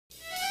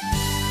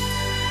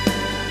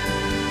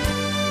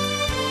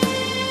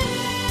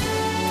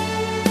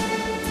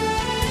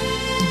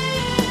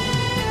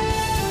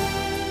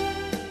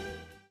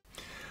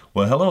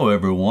Well, hello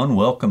everyone.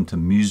 Welcome to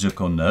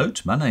Musical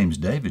Notes. My name's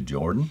David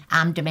Jordan.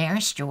 I'm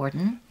Damaris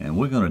Jordan. And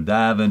we're going to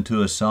dive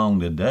into a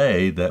song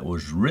today that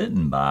was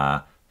written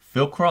by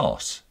Phil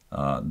Cross,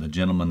 the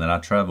gentleman that I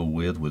traveled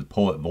with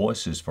Poet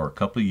Voices for a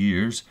couple of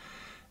years.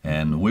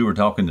 And we were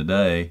talking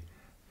today,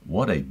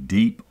 what a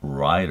deep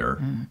writer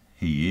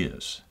he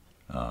is.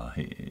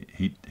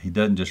 He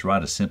doesn't just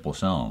write a simple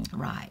song.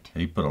 Right.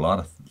 He put a lot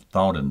of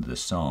thought into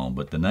this song,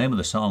 but the name of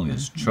the song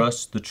is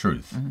Trust the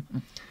Truth.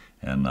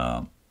 And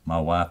my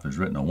wife has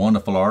written a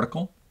wonderful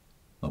article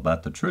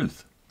about the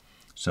truth.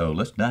 So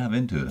let's dive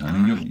into it,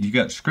 honey. Right. You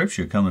got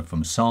scripture coming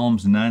from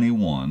Psalms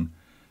 91,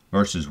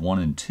 verses 1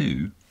 and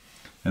 2.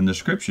 And the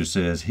scripture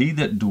says, "He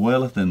that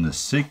dwelleth in the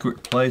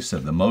secret place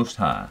of the Most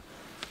High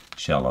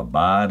shall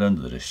abide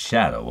under the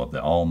shadow of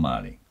the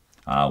Almighty.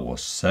 I will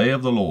say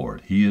of the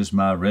Lord, He is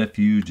my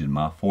refuge and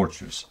my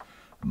fortress,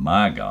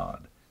 my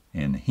God.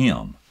 In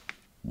Him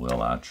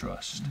will I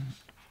trust."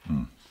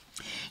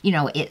 You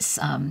know, it's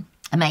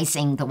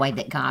amazing the way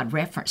that God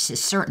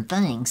references certain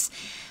things,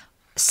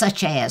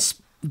 such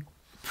as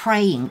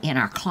praying in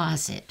our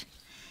closet.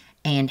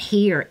 And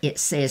here it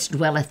says,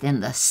 dwelleth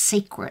in the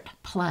secret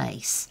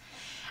place.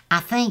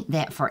 I think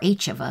that for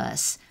each of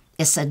us,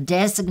 it's a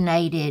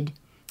designated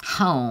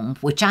home,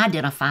 which I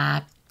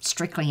identify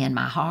strictly in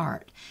my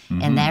heart,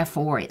 and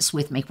therefore it's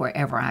with me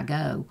wherever I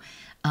go.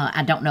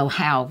 I don't know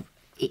how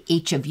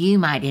each of you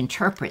might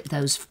interpret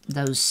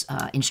those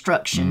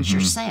instructions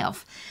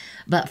yourself,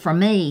 but for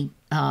me,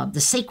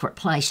 the secret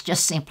place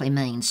just simply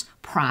means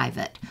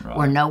private,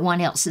 where no one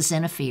else is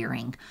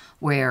interfering,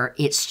 where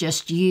it's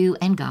just you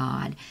and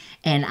God.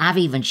 And I've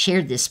even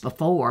shared this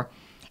before.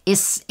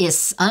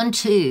 It's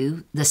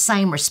unto the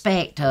same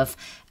respect of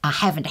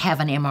having to have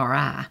an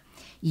MRI.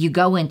 You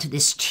go into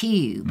this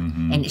tube,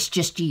 and it's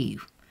just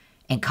you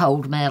and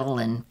cold metal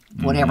and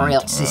whatever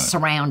else is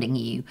surrounding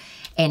you.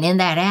 And in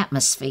that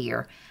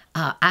atmosphere,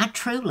 I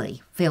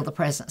truly feel the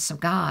presence of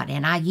God,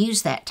 and I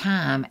use that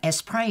time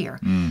as prayer.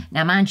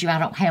 Now, mind you, I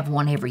don't have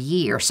one every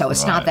year, so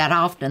it's not that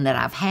often that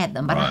I've had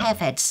them, but I have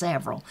had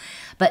several.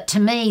 But to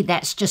me,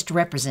 that's just a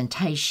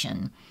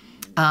representation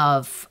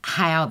of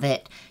how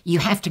that you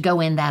have to go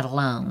in that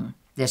alone.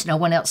 There's no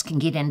one else can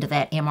get into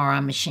that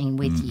MRI machine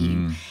with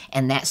you.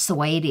 And that's the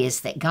way it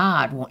is, that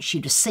God wants you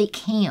to seek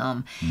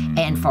Him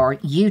and for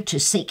you to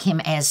seek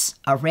Him as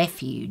a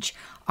refuge,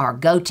 or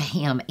go to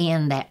Him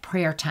in that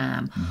prayer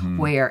time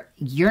where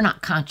you're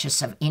not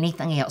conscious of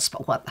anything else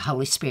but what the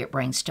Holy Spirit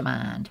brings to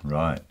mind.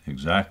 Right,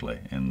 exactly.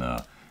 And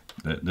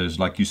there's,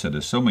 like you said,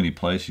 there's so many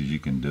places you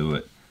can do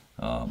it.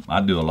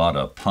 I do a lot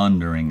of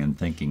pondering and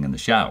thinking in the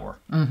shower,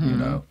 you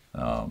know,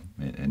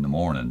 in the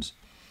mornings.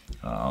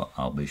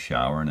 I'll be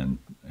showering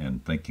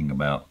and thinking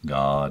about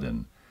God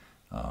and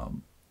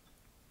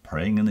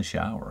praying in the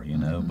shower, you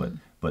know.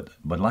 But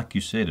like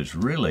you said, it's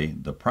really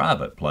the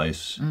private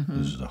place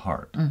is the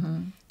heart.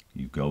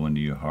 You go into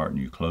your heart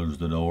and you close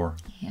the door,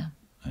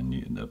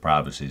 and the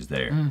privacy is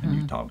there, and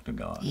you talk to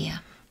God.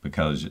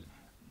 Because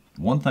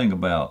one thing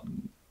about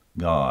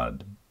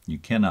God, you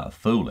cannot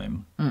fool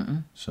Him.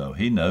 So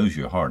He knows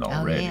your heart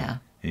already.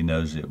 He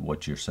knows that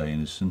what you're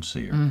saying is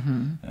sincere.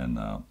 And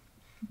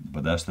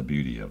but that's the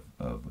beauty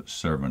of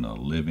serving a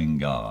living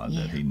God,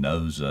 that He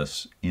knows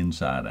us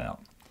inside out.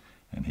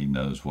 And He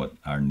knows what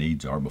our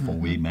needs are before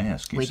we even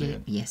ask, He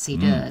said. Yes, He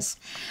does.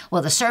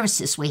 Well, the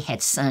services we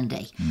had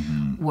Sunday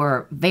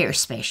were very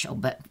special,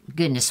 but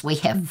goodness, we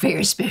have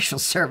very special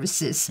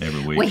services.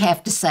 Every week. We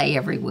have to say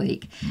every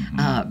week.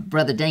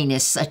 Brother Dean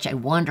is such a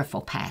wonderful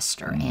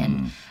pastor,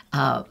 and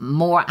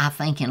more, I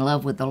think, in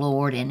love with the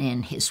Lord and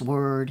in His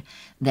Word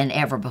than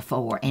ever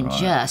before, and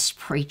just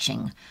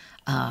preaching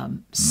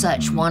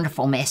such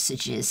wonderful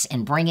messages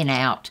and bringing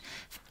out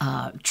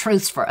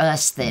truths for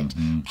us that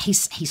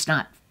He's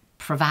not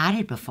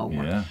provided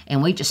before.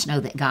 And we just know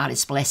that God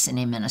is blessing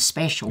him in a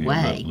special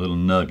way. Little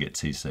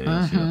nuggets, he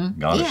says.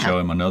 God will show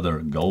him another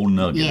gold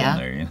nugget in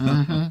there. You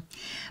know?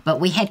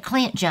 But we had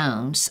Clint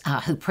Jones,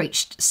 who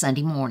preached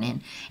Sunday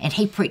morning, and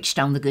he preached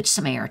on the Good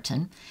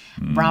Samaritan,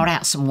 brought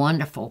out some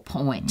wonderful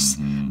points.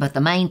 But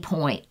the main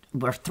point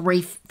were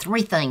three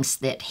things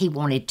that he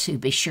wanted to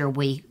be sure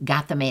we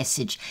got the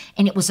message,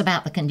 and it was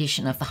about the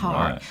condition of the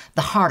heart,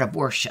 the heart of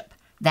worship.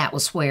 That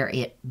was where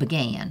it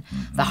began,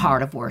 the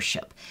heart of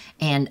worship.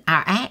 And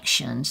our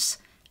actions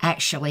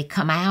actually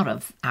come out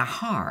of our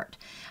heart,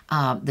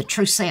 the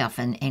true self.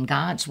 And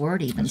God's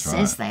Word even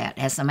says that,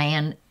 as a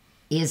man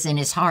is in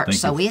his heart,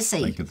 so is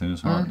he. Thinketh in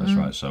his heart, that's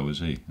right, so is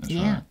he. That's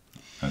right.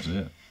 That's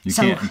it. You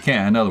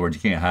can't, in other words,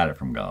 you can't hide it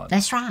from God.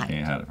 That's right. You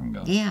can't hide it from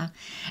God. Yeah.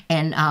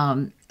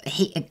 And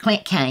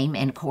Clint came,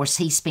 and of course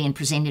he's being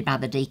presented by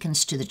the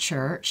deacons to the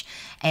church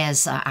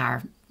as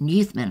our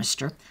youth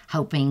minister,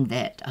 hoping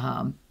that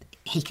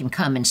he can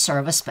come and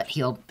serve us, but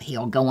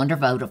he'll go under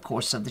vote, of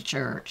course, of the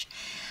church.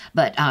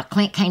 But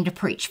Clint came to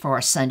preach for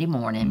us Sunday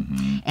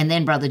morning, and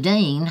then Brother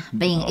Dean,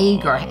 being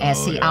eager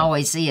as he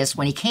always is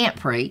when he can't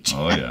preach,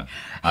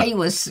 he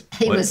was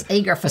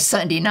eager for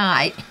Sunday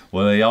night.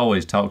 Well, he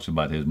always talks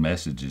about his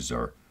messages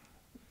are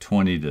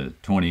 20 to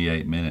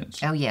 28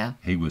 minutes. Oh yeah.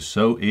 He was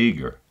so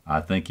eager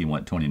I think he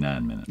went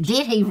 29 minutes.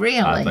 Did he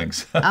really? I think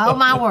so. Oh,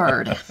 my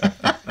word.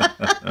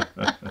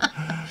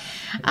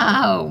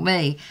 Oh,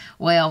 me.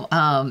 Well,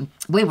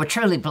 we were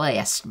truly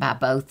blessed by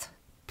both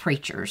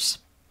preachers,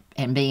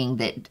 and being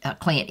that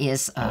Clint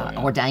is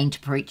ordained to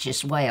preach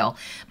as well,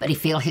 but he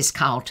felt his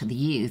call to the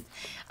youth.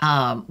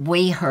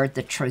 We heard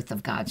the truth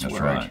of God's That's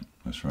word. Right.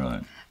 That's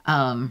right.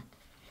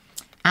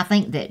 I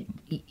think that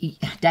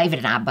David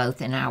and I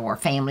both, in our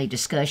family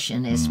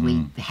discussion, as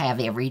we have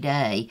every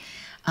day,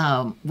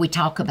 we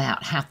talk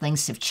about how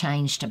things have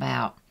changed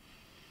about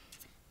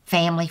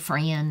family,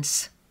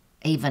 friends,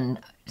 even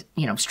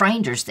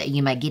strangers that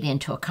you may get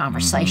into a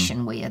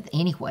conversation with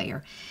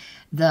anywhere.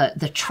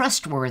 The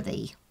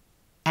trustworthy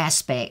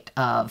aspect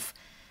of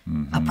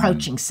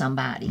approaching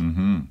somebody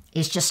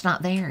is just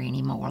not there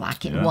anymore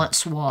like it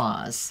once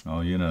was.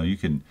 Oh, you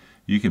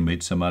can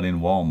meet somebody in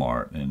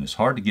Walmart, and it's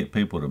hard to get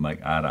people to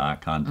make eye-to-eye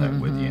contact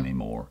with you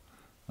anymore.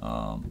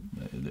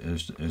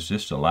 It's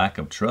just a lack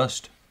of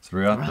trust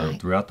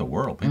throughout the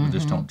world. People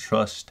just don't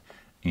trust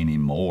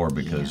anymore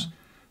because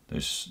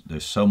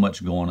there's so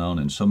much going on,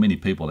 and so many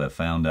people have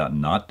found out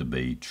not to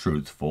be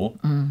truthful,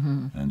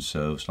 and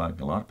so it's like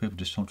a lot of people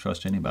just don't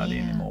trust anybody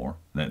anymore.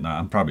 Now,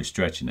 I'm probably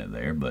stretching it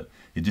there, but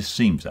it just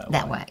seems that way.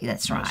 That way,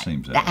 that's right. It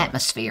seems that the way.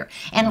 atmosphere,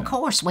 and of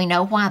course, we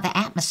know why the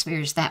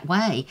atmosphere is that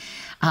way.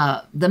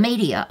 The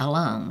media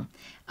alone.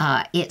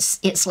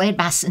 It's led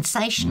by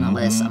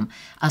sensationalism.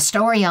 A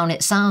story on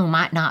its own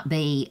might not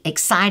be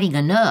exciting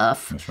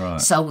enough, That's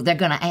right. so they're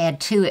going to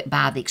add to it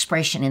by the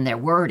expression in their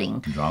wording,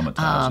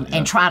 Dramatize it,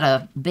 and try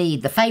to be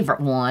the favorite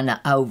one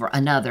over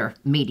another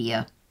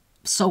media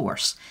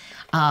source.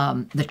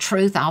 The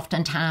truth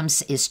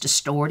oftentimes is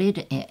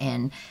distorted,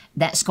 and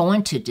that's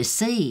going to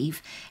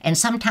deceive. And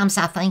sometimes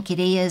I think it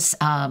is,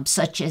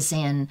 such as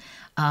in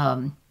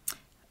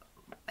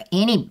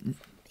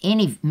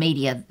any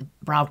media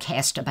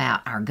broadcast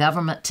about our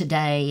government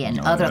today and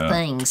other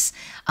things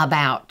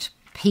about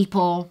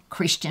people,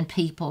 Christian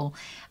people.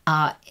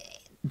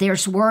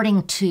 There's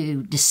wording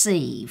to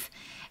deceive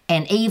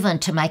and even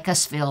to make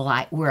us feel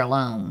like we're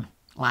alone,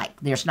 like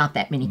there's not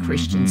that many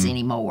Christians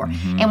anymore.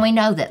 And we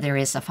know that there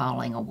is a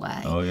falling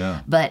away. Oh,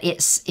 yeah. But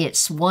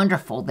it's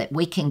wonderful that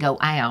we can go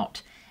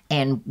out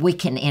and we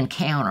can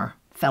encounter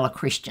fellow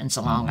Christians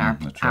along our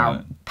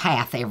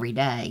path every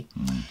day.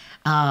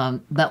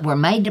 But we're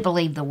made to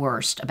believe the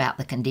worst about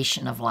the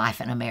condition of life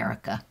in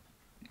America.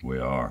 We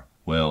are.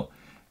 Well,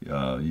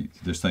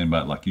 this thing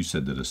about, like you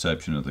said, the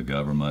deception of the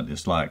government,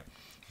 it's like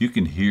you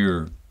can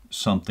hear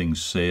something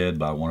said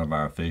by one of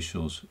our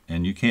officials,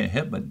 and you can't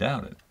help but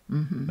doubt it.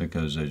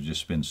 Because there's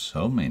just been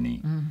so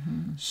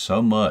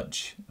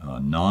much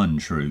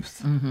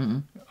non-truth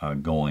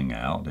going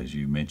out, as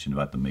you mentioned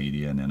about the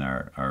media, and then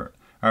our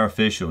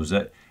officials,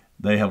 that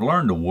they have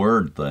learned to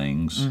word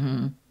things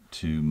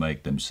to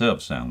make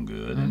themselves sound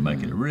good and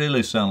make it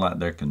really sound like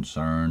they're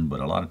concerned,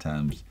 but a lot of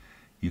times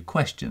you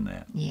question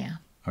that. Yeah.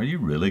 Are you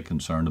really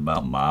concerned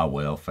about my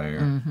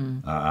welfare?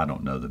 I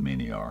don't know that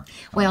many are.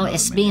 Well,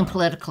 it's being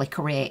politically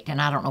correct,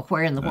 and I don't know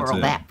where in the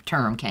world that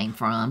term came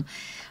from,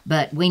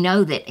 but we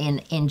know that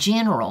in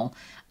general,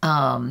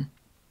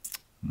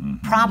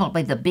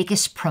 probably the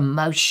biggest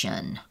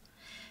promotion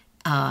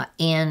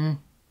in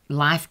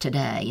life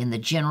today, in the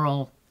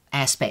general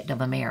aspect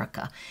of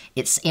America,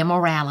 it's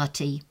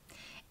immorality,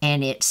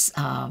 and it's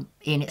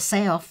in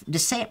itself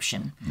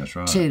deception. That's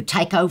right. To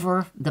take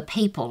over the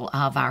people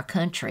of our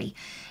country.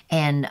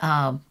 And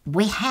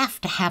we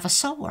have to have a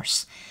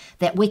source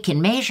that we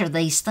can measure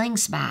these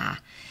things by.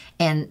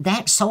 And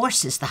that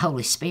source is the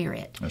Holy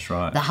Spirit. That's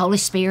right. The Holy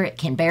Spirit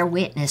can bear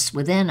witness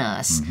within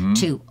us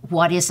to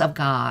what is of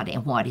God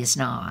and what is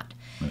not.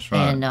 That's right.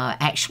 And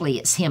actually,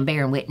 it's Him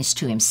bearing witness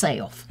to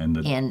Himself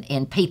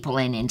in people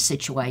and in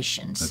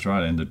situations. That's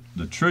right. And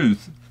the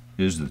truth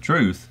is the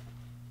truth,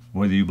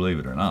 whether you believe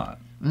it or not.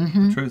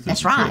 The truth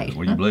is the truth,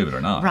 whether you believe it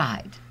or not.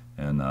 Right.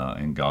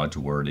 And God's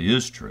word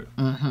is true.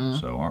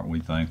 So aren't we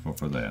thankful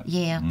for that?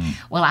 Yeah.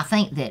 Well, I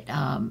think that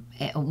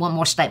one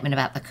more statement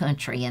about the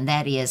country, and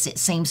that is, it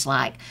seems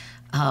like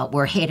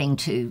we're heading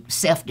to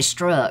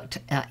self-destruct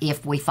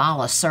if we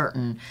follow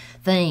certain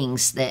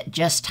things that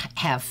just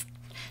have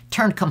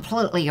turned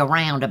completely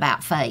around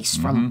about face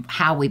from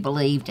how we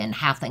believed and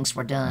how things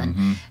were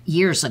done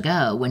years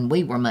ago when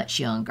we were much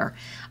younger.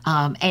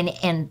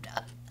 And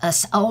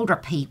us older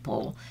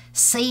people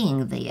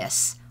seeing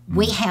this,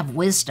 we have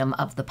wisdom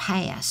of the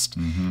past.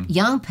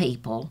 Young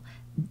people,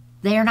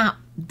 they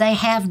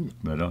have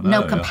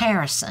no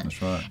comparison.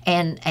 That's right.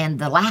 And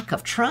the lack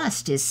of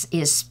trust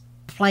is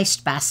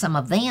placed by some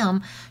of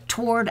them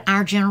toward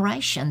our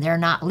generation. They're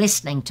not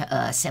listening to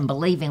us and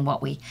believing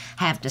what we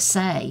have to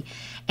say.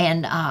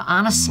 And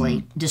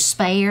honestly,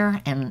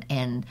 despair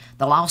and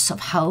the loss of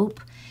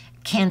hope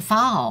can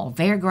fall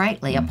very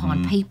greatly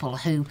upon people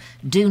who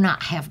do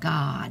not have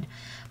God.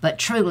 But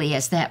truly,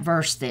 as that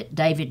verse that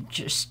David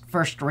just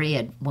first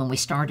read when we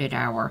started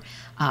our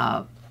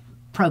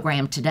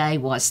program today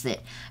was that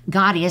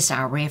God is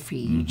our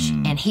refuge,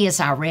 and He is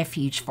our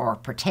refuge for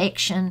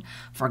protection,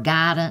 for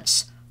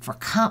guidance, for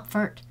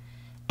comfort,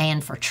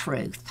 and for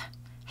truth.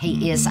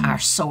 He is our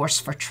source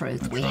for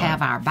truth. That's we right.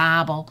 have our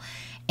Bible,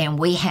 and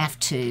we have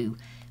to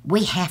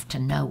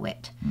know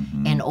it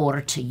in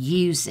order to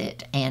use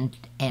it and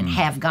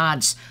have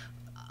God's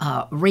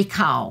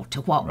recall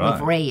to what Right.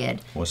 we've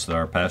read. What's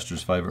our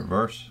pastor's favorite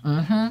verse?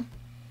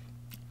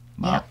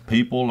 My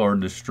people are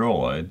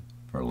destroyed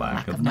for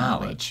lack of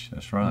knowledge.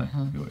 That's right.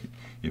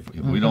 If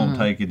we don't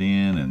take it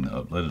in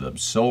and let it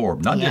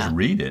absorb, not just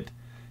read it.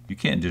 You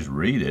can't just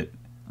read it.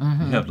 You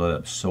have to let it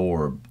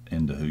absorb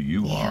into who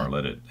you are.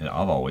 Let it.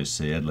 I've always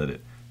said, let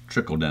it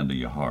trickle down to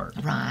your heart.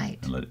 Right.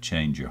 And let it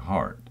change your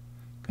heart.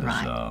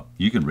 Because Right.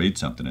 you can read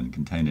something and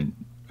contain it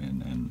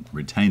and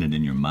retain it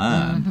in your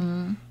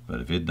mind,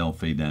 but if it don't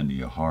feed down to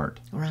your heart,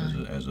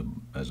 Right.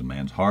 as a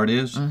man's heart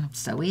is,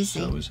 So is he.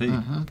 so is he.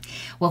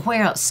 Well,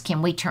 where else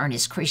can we turn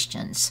as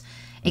Christians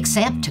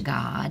except to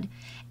God?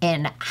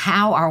 And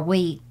how are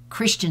we,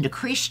 Christian to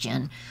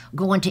Christian,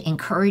 going to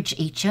encourage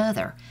each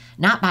other?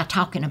 Not by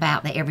talking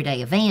about the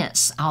everyday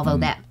events, although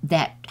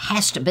that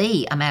has to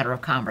be a matter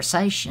of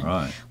conversation.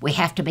 Right. We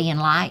have to be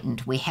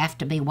enlightened. We have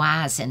to be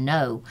wise and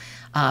know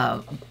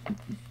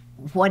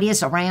what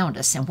is around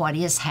us and what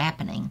is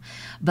happening.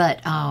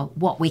 But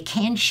what we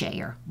can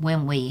share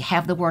when we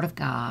have the Word of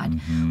God,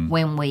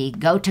 when we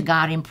go to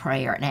God in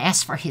prayer and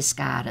ask for His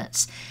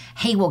guidance,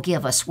 He will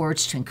give us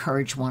words to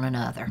encourage one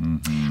another.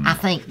 I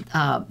think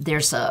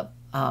there's a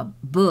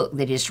book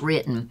that is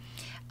written,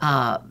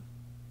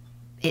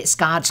 it's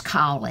God's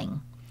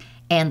Calling,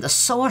 and the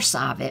source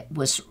of it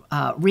was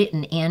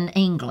written in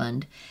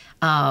England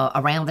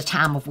around the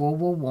time of World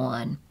War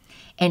I.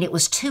 And it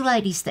was two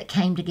ladies that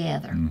came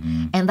together,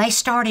 and they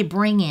started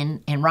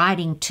bringing and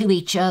writing to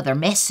each other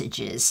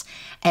messages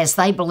as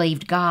they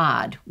believed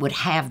God would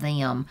have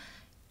them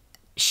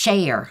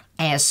share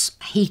as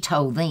He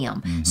told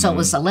them. So it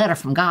was a letter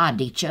from God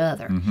to each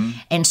other.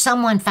 And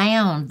someone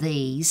found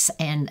these,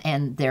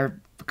 and they're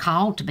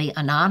called to be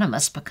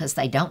anonymous because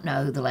they don't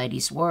know who the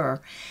ladies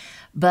were.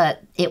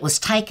 But it was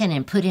taken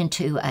and put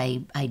into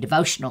a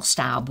devotional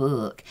style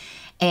book.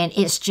 And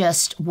it's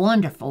just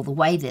wonderful the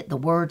way that the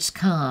words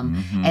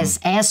come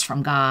as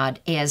from God,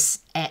 is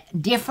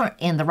different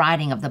in the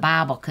writing of the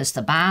Bible, because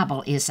the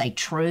Bible is a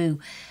true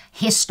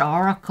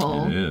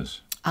historical It is.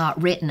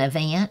 written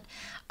event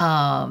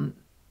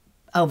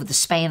over the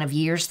span of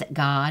years that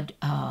God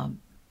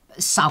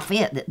saw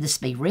fit that this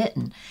be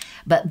written.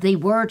 But the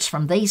words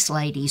from these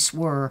ladies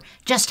were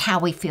just how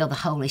we feel the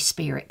Holy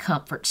Spirit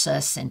comforts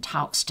us and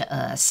talks to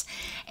us.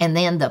 And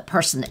then the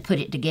person that put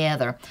it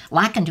together,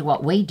 likened to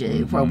what we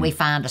do, where we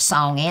find a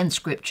song and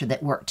scripture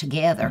that work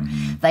together,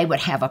 they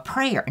would have a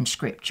prayer in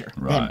scripture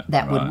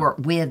that would work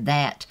with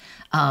that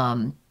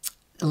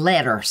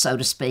letter, so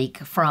to speak,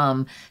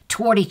 from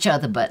toward each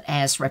other, but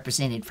as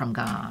represented from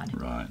God.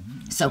 Right.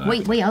 So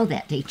we owe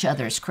that to each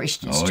other as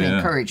Christians to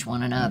encourage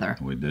one another.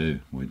 We do.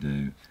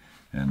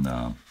 And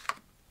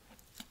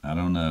I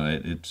don't know,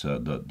 it's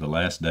the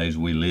last days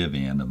we live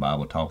in, the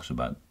Bible talks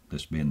about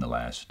this being the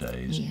last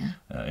days. Yeah.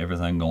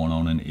 Everything going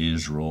on in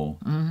Israel.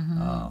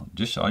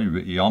 Just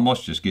you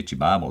almost just get your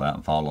Bible out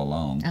and follow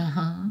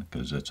along,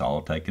 because it's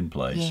all taking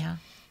place. Yeah.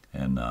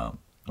 And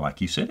like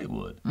you said it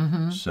would.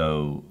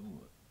 So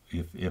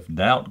if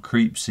doubt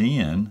creeps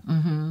in,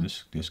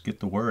 just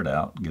get the word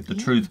out, get the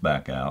truth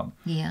back out,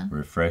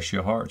 refresh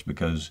your hearts,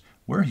 because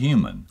we're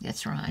human.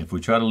 That's right. If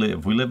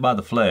we live by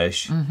the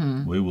flesh,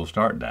 we will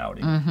start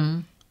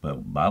doubting. But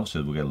the Bible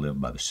says we got to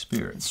live by the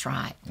Spirit. That's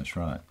right. That's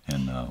right.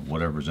 And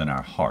whatever's in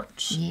our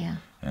hearts. Yeah.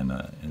 And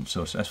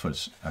so that's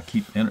what I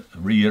keep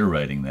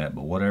reiterating that.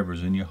 But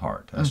whatever's in your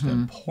heart, that's the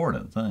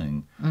important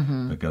thing,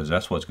 because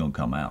that's what's going to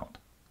come out.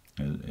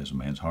 As a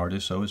man's heart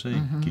is, so is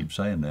he. Keep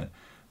saying that.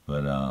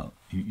 But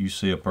you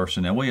see a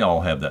person, and we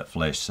all have that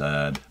flesh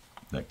side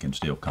that can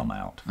still come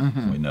out.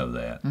 We know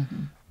that.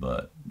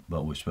 But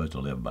we're supposed to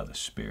live by the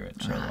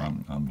Spirit. So Right.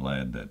 I'm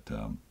glad that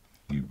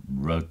you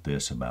wrote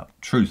this about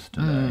truth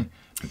today,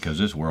 because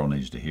this world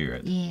needs to hear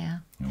it. Yeah.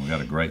 And we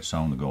got a great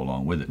song to go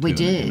along with it, We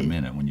too, in do. a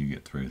minute when you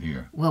get through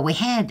here. Well, we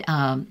had,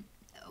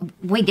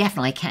 we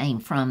definitely came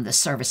from the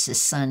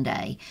services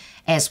Sunday,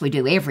 as we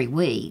do every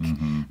week.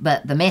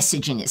 But the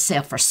message in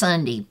itself for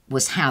Sunday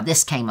was how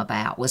this came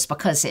about, was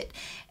because it,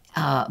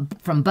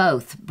 from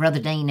both Brother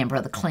Dean and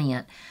Brother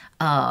Clint,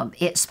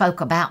 it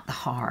spoke about the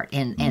heart,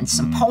 and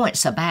some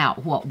points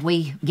about what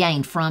we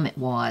gained from it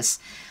was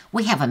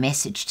we have a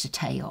message to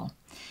tell.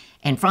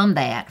 And from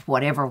that,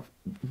 whatever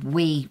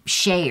we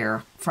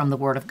share from the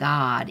Word of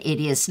God, it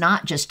is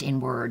not just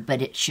in word,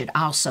 but it should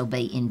also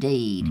be in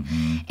deed.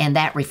 And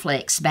that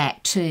reflects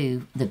back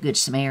to the Good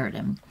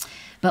Samaritan.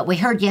 But we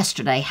heard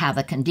yesterday how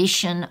the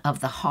condition of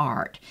the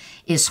heart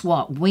is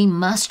what we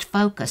must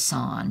focus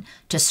on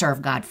to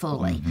serve God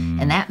fully.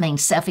 And that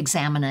means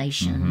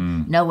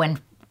self-examination, knowing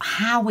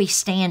how we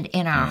stand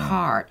in our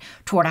heart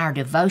toward our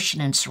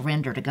devotion and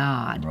surrender to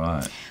God.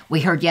 Right.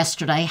 We heard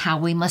yesterday how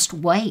we must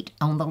wait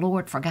on the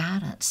Lord for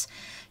guidance.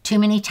 Too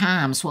many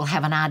times we'll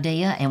have an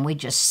idea and we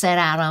just set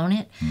out on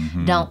it.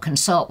 Don't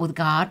consult with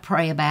God,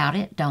 pray about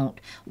it. Don't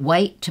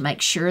wait to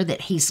make sure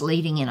that He's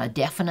leading in a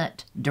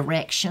definite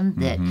direction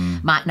that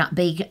might not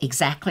be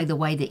exactly the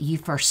way that you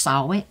first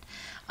saw it.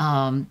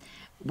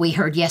 We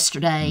heard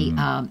yesterday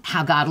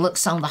how God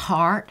looks on the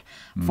heart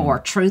for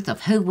truth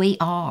of who we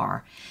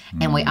are.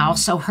 And we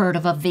also heard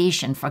of a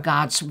vision for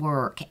God's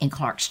work in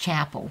Clark's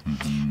Chapel.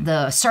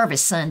 The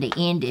service Sunday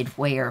ended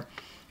where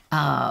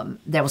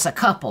there was a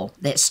couple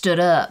that stood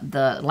up.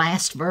 The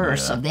last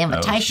verse of the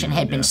invitation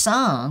had been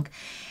sung.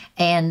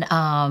 And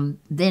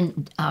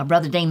then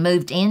Brother Dean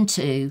moved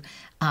into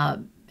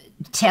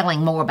telling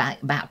more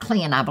about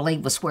Clint, I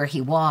believe was where he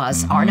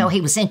was. Or no,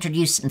 he was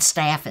introducing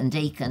staff and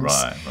deacons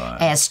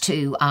as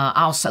to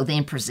also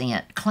then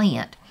present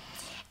Clint.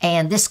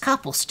 And this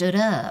couple stood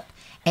up.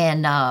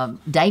 And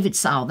David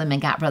saw them and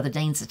got Brother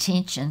Dean's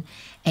attention.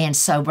 And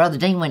so Brother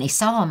Dean, when he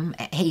saw him,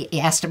 he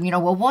asked him,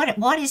 well,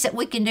 what is it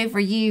we can do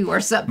for you,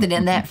 or something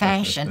in that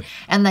fashion?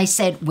 And they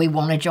said, we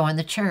want to join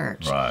the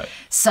church. Right.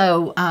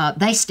 So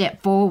they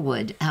stepped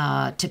forward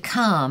to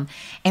come.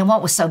 And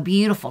what was so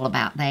beautiful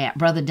about that,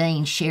 Brother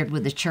Dean shared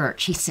with the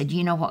church, he said,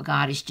 you know what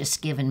God has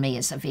just given me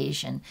as a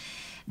vision?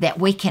 That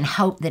we can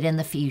hope that in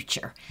the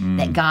future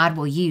that God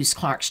will use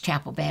Clark's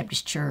Chapel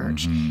Baptist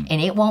Church. And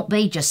it won't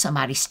be just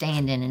somebody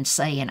standing and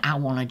saying, I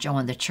want to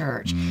join the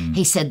church.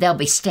 He said they'll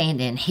be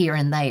standing here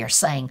and there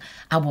saying,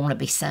 I want to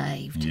be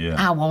saved.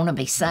 I want to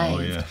be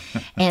saved.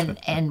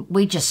 and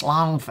we just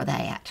long for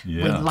that.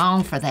 We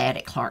long for that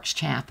at Clark's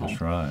Chapel.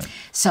 That's right.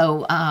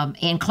 So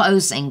in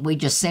closing, we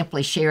just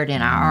simply shared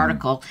in our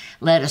article,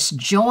 let us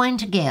join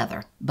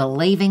together,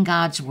 believing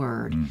God's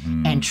word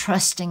and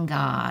trusting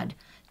God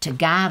to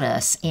guide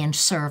us in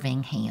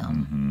serving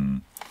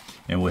Him.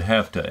 And we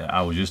have to,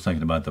 I was just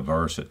thinking about the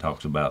verse that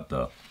talks about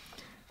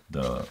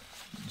the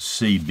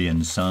seed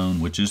being sown,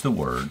 which is the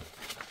word,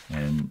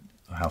 and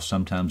how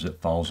sometimes it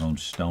falls on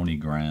stony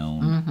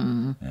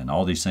ground, and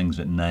all these things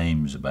it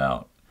names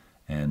about.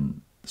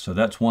 And so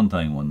that's one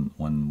thing,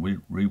 when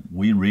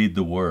we read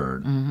the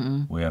word,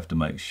 we have to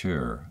make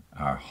sure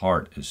our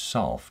heart is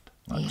soft,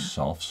 like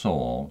soft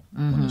soil,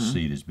 when the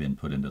seed has been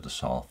put into the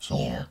soft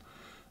soil.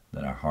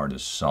 That our heart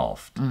is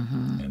soft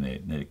and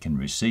that it can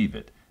receive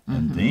it.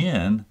 And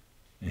then,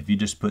 if you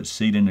just put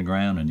seed in the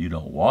ground and you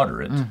don't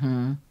water it,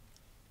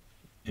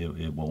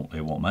 it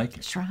won't make it.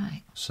 That's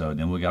right. So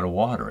then we got to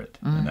water it,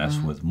 and that's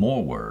with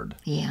more word.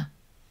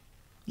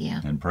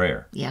 And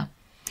prayer. You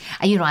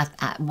know,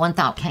 one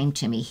thought came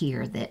to me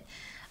here that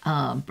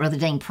Brother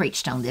Dean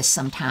preached on this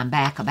some time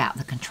back about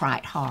the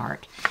contrite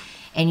heart.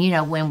 And you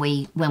know, when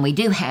we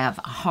do have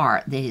a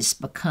heart that is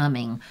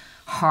becoming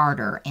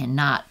harder and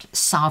not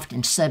soft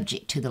and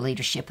subject to the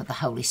leadership of the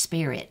Holy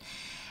Spirit,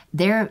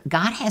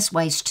 God has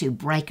ways to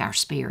break our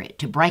spirit,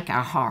 to break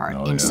our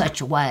heart in such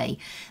a way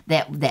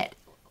that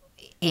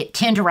it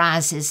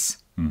tenderizes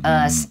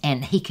us,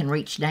 and He can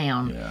reach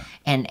down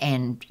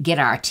and get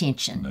our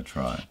attention. That's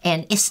right.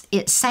 And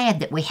it's sad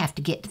that we have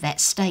to get to that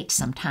state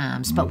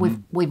sometimes, but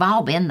we've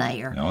all been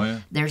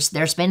there.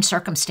 There's been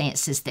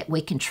circumstances that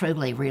we can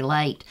truly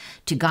relate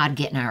to God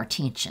getting our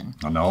attention.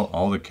 And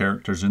all the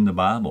characters in the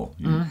Bible,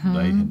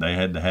 they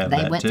had to have that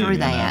too. They went through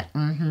that.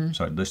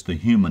 So that's the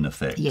human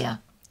effect.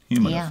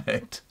 Human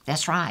effect.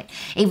 That's right.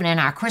 Even in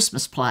our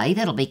Christmas play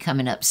that'll be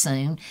coming up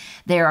soon,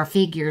 there are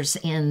figures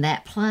in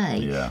that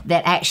play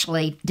that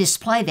actually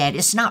display that.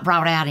 It's not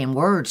brought out in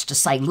words to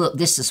say, look,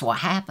 this is what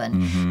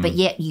happened, but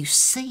yet you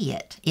see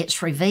it.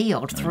 It's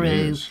revealed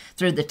through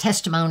the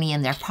testimony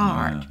in their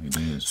part. It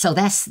is. So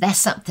that's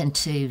something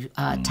to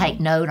take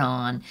note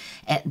on,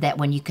 that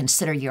when you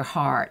consider your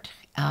heart,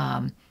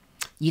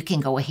 you can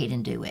go ahead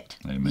and do it.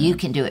 Amen. You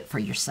can do it for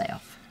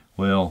yourself.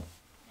 Well,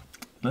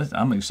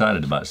 I'm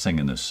excited about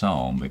singing this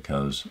song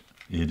because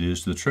it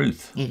is the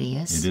truth. It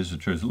is. It is the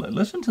truth.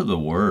 Listen to the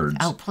words.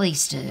 Oh,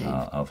 please do.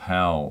 Of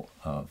how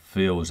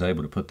Phil was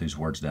able to put these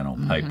words down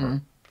on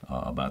paper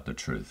about the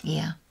truth.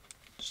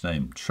 His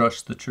name,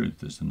 Trust the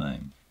Truth, is the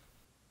name.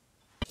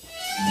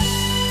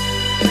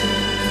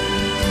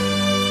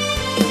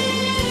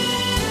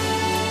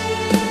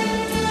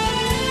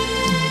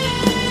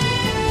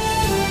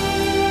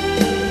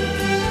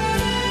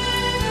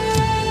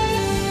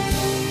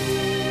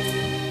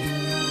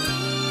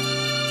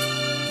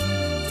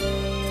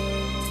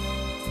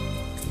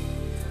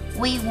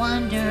 We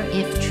wonder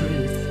if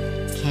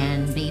truth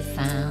can be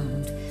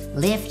found.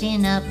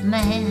 Lifting up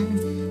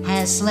man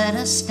has let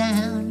us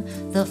down.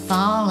 The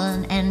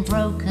fallen and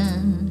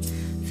broken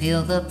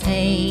fill the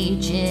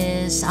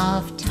pages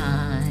of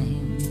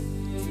time.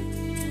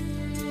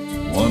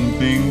 One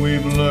thing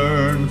we've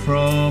learned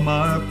from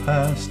our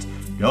past,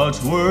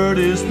 God's word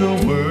is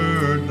the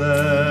word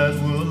that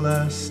will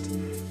last.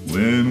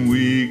 When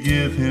we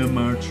give Him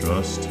our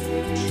trust,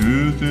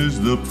 truth is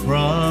the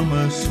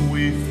promise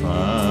we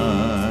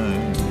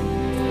find.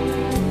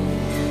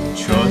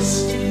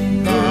 Trust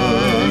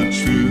the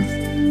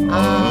truth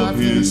of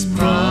His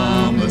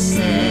promises.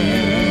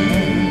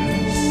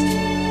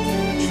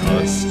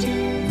 Trust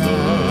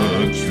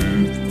the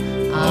truth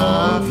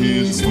of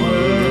His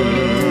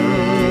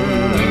word.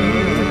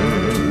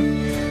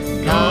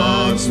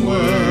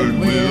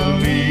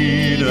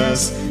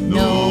 us.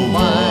 No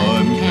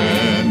one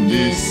can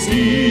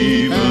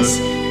deceive us.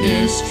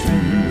 His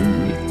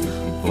truth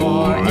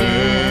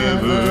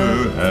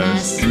forever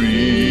has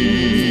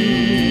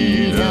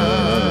freed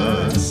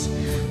us.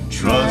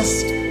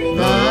 Trust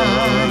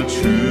the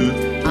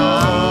truth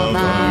of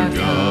our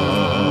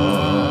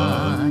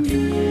God.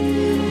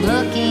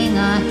 Looking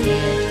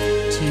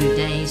ahead to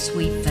days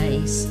we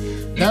face,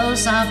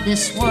 those of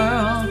this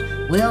world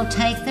will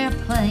take their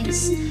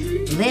place,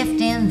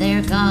 lifting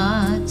their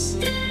gods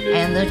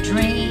and the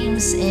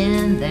dreams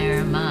in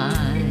their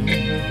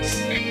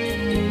minds.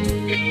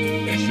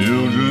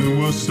 Children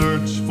will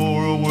search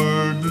for a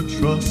word to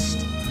trust.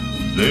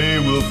 They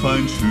will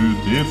find truth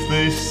if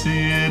they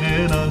see it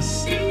in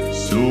us.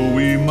 So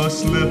we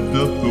must lift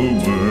up the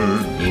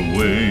word, the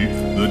way,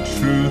 the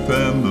truth,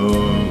 and the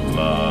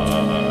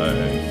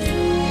life.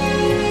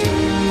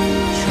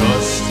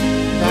 Trust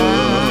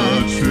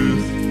the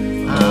truth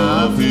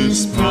of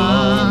His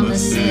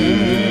promises.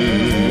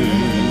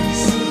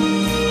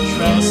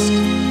 Trust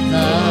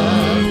the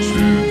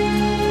truth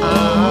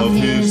of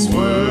His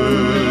word.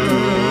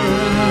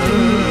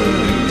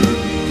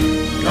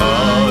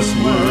 God's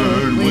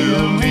word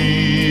will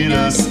lead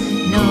us.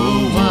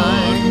 No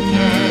one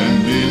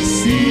can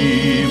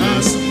deceive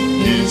us.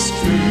 His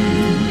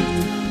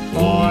truth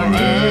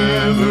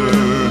forever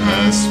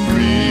has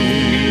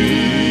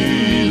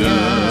freed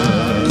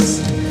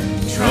us.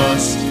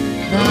 Trust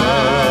the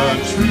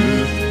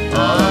truth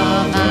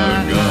of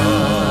our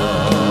God.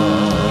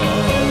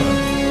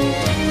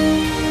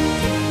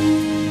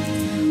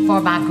 For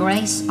by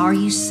grace are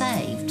you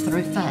saved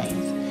through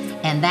faith,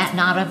 and that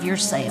not of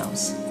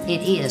yourselves.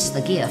 It is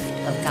the gift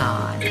of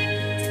God.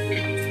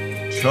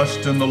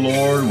 Trust in the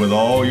Lord with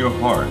all your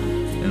heart,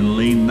 and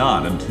lean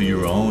not unto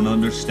your own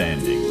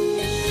understanding.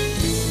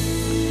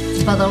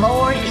 For the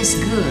Lord is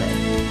good,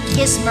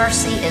 His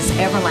mercy is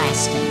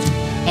everlasting,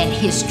 and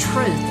His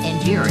truth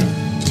endureth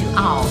to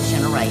all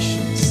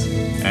generations.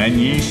 And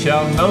ye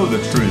shall know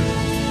the truth,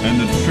 and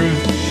the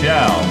truth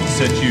shall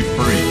set you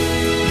free.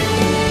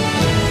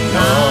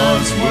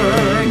 God's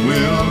word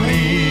will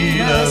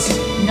lead us.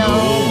 No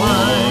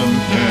one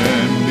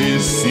can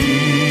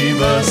deceive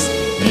us.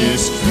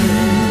 His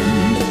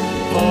truth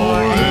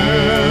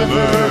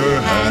forever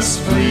has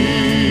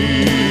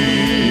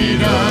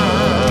freed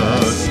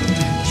us.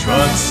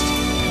 Trust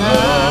the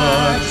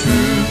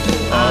truth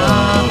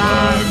of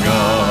our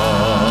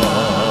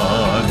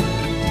God.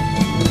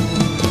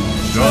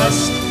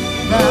 Trust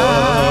the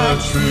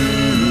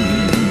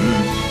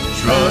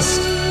truth.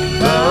 Trust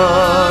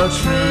the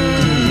truth.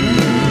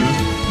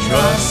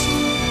 Trust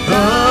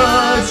the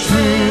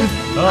truth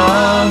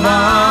of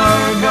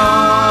our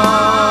God.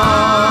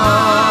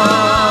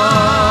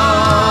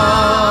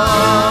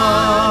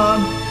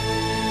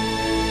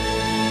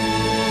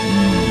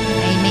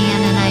 Amen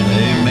and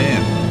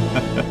amen.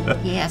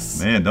 Amen.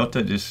 Yes. Man, don't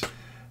they just...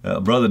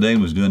 Brother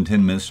Dean was doing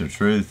 10 Minutes of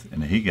Truth,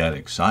 and he got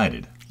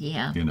excited,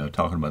 Yeah.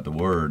 talking about the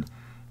Word.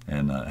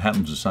 And it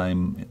happens the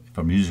same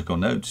for musical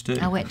notes, too.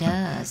 Oh, it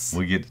does.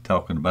 We get to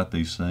talking about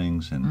these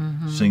things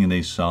and singing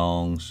these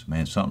songs.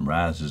 Man, something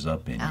rises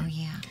up in you. Oh,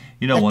 yeah.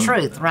 The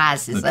truth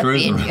rises the up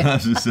truth in you.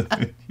 rises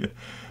up in you.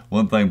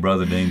 One thing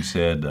Brother Dean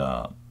said,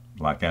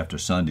 like after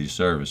Sunday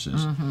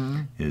services,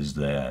 is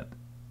that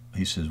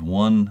he says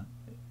one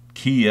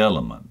key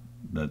element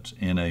that's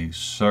in a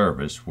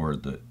service where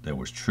there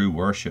was true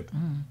worship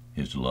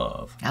is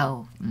love.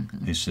 Oh.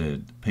 He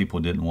said people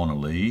didn't want to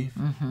leave.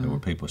 There were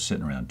people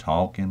sitting around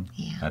talking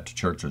after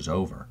church was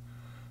over.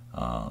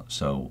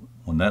 So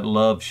when that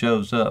love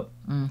shows up,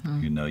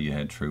 you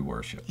had true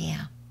worship.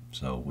 Yeah.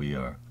 So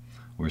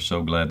we're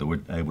so glad that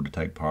we're able to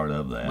take part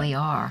of that. We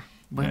are.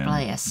 We're and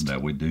blessed.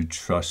 that we do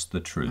trust the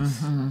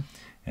truth.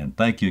 And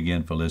thank you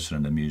again for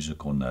listening to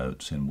Musical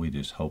Notes, and we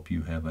just hope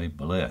you have a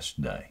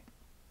blessed day.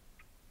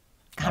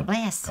 God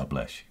bless. God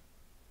bless you.